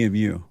will forgive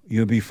you.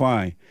 You'll be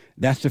fine.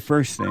 That's the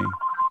first thing.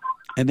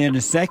 And then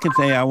the second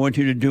thing, I want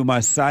you to do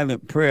my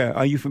silent prayer.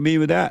 Are you familiar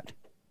with that?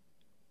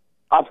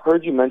 I've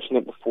heard you mention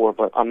it before,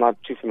 but I'm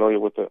not too familiar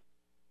with it.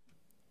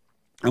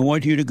 I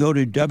want you to go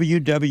to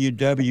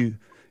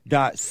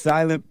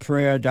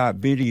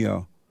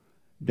www.silentprayer.video,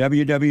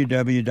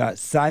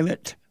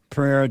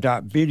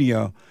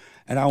 www.silentprayer.video,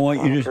 and I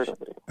want you to,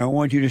 I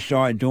want you to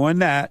start doing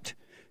that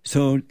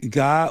so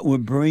God will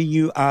bring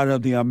you out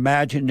of the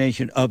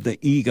imagination of the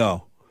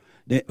ego.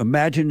 The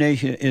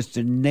imagination is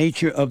the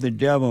nature of the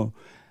devil.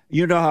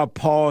 You know how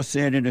Paul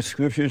said in the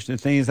scriptures, the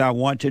things I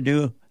want to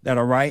do that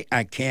are right,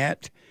 I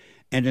can't.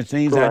 And the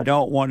things I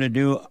don't want to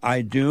do,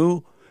 I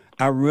do.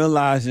 I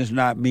realize it's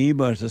not me,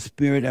 but it's the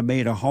spirit that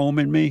made a home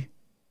in me.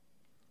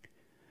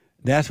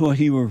 That's what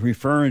he was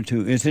referring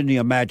to. It's in the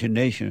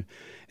imagination.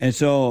 And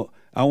so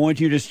I want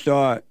you to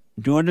start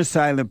doing the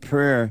silent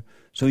prayer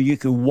so you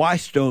can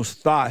watch those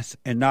thoughts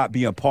and not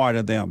be a part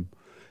of them.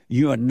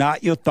 You are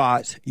not your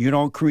thoughts. You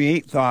don't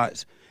create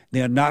thoughts.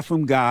 They're not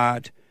from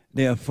God.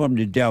 They're from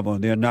the devil.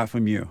 They're not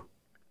from you.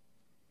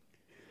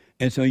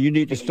 And so you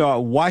need to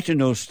start watching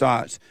those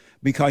thoughts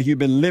because you've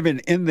been living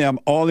in them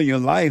all of your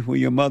life where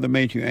your mother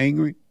made you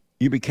angry.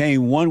 You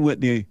became one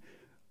with the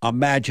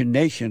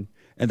imagination.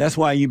 And that's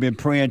why you've been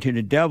praying to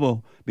the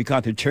devil,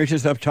 because the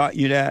churches have taught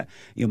you that.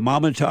 Your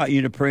mama taught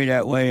you to pray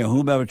that way, or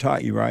whomever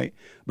taught you, right?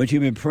 But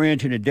you've been praying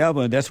to the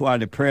devil, and that's why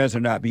the prayers are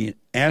not being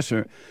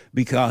answered,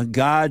 because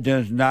God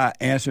does not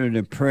answer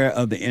the prayer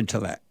of the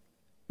intellect.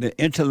 The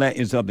intellect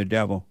is of the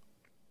devil.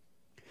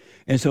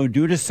 And so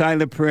do the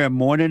silent prayer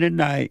morning and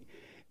night,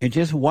 and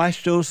just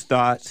watch those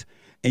thoughts,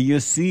 and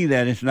you'll see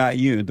that it's not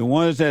you. The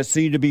ones that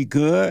seem to be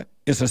good,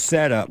 it's a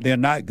setup. They're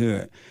not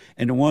good.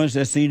 And the ones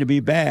that seem to be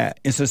bad,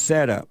 it's a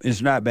setup.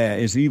 It's not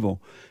bad. It's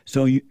evil.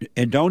 So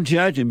and don't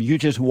judge them. You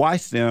just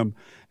watch them.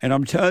 And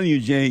I'm telling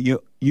you, Jay,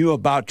 you're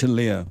about to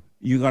live.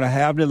 You're going to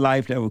have the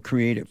life that was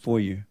created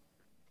for you.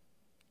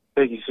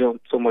 Thank you so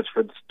much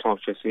for this talk,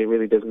 Jesse. It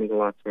really does mean a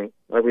lot to me.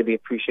 I really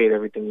appreciate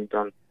everything you've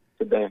done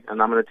today.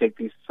 And I'm going to take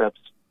these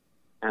steps.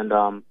 And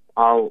I'll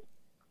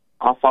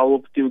follow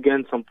up with you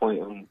again at some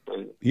point.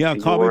 Yeah,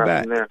 call me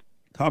back.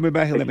 Call me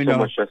back and let me know.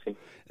 Thank you so much, Jesse.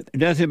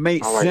 Does it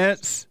make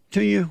sense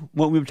to you,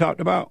 what we've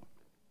talked about?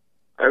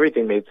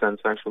 Everything made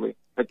sense, actually.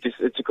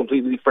 It's a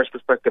completely fresh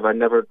perspective I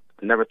never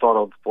thought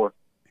of before.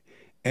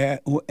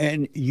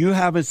 And you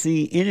haven't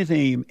seen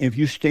anything. If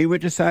you stay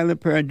with the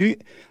silent prayer, do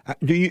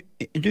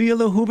your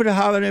little hoop and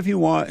holler if you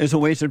want. It's a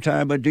waste of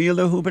time, but do your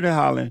little hoop and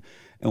holler.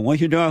 And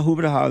once you're done hoop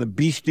and holler,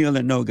 be still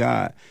and know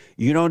God.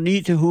 You don't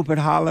need to hoop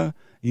and holler.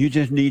 You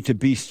just need to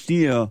be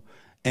still,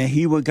 and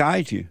He will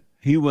guide you.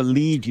 He will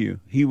lead you.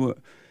 He will,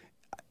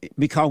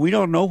 because we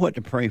don't know what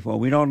to pray for.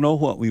 We don't know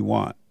what we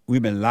want.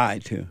 We've been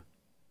lied to.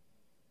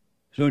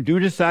 So do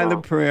the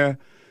silent prayer.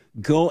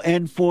 Go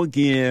and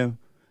forgive.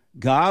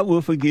 God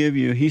will forgive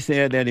you. He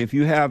said that if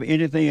you have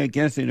anything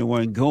against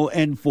anyone, go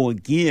and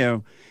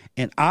forgive,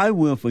 and I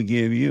will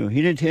forgive you.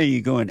 He didn't tell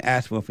you go and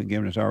ask for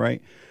forgiveness, all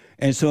right?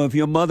 And so if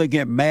your mother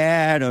get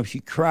mad or if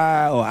she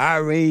cry or I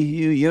raised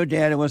you, your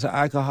daddy was an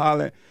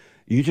alcoholic,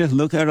 you just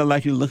look at her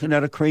like you're looking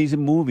at a crazy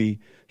movie.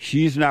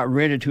 She's not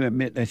ready to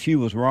admit that she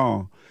was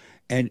wrong.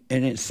 And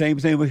it's same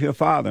thing with your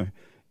father.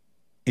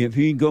 If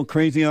he go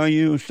crazy on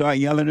you and start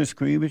yelling and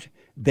screaming,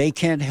 they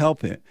can't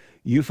help it.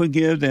 You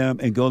forgive them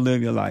and go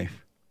live your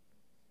life.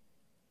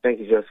 Thank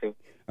you, Jesse.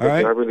 All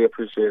right. I really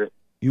appreciate it.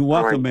 You're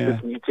welcome, man.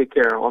 Listen, you take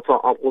care. We'll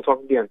talk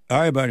again. All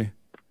right, buddy.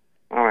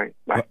 All right.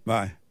 Bye.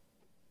 Bye.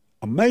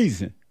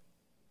 Amazing.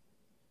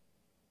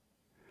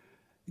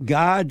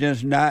 God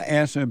does not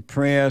answer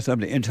prayers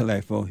of the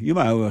intellect, folks. You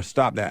might as well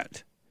stop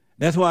that.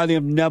 That's why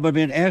they've never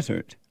been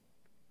answered.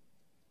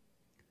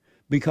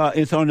 Because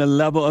it's on the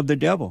level of the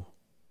devil.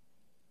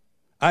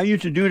 I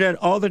used to do that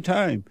all the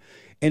time.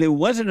 And it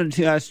wasn't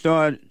until I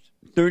started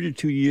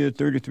 33 years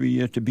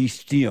to be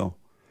still.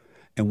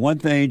 And one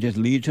thing just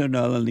leads to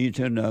another,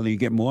 You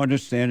get more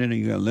understanding, and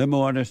you get a little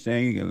more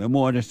understanding, you get a little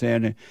more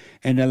understanding.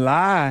 And the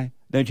lie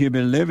that you've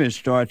been living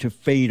start to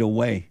fade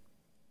away.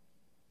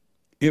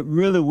 It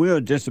really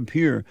will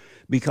disappear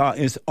because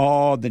it's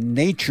all the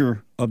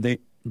nature of the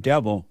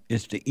devil.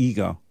 It's the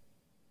ego.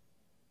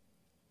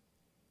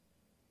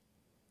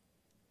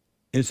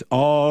 It's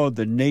all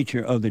the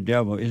nature of the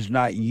devil. It's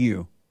not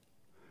you.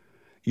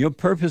 Your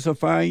purpose will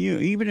find you.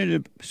 Even in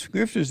the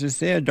scriptures it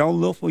said, don't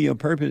look for your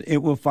purpose. It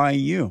will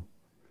find you.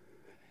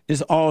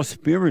 It's all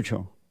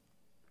spiritual.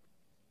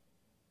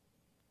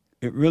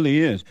 It really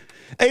is.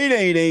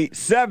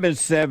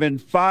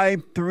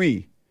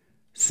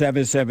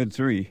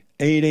 888-7753-773.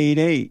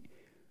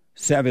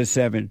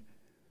 888-77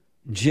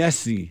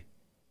 Jesse.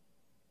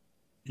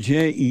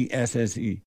 Jesse.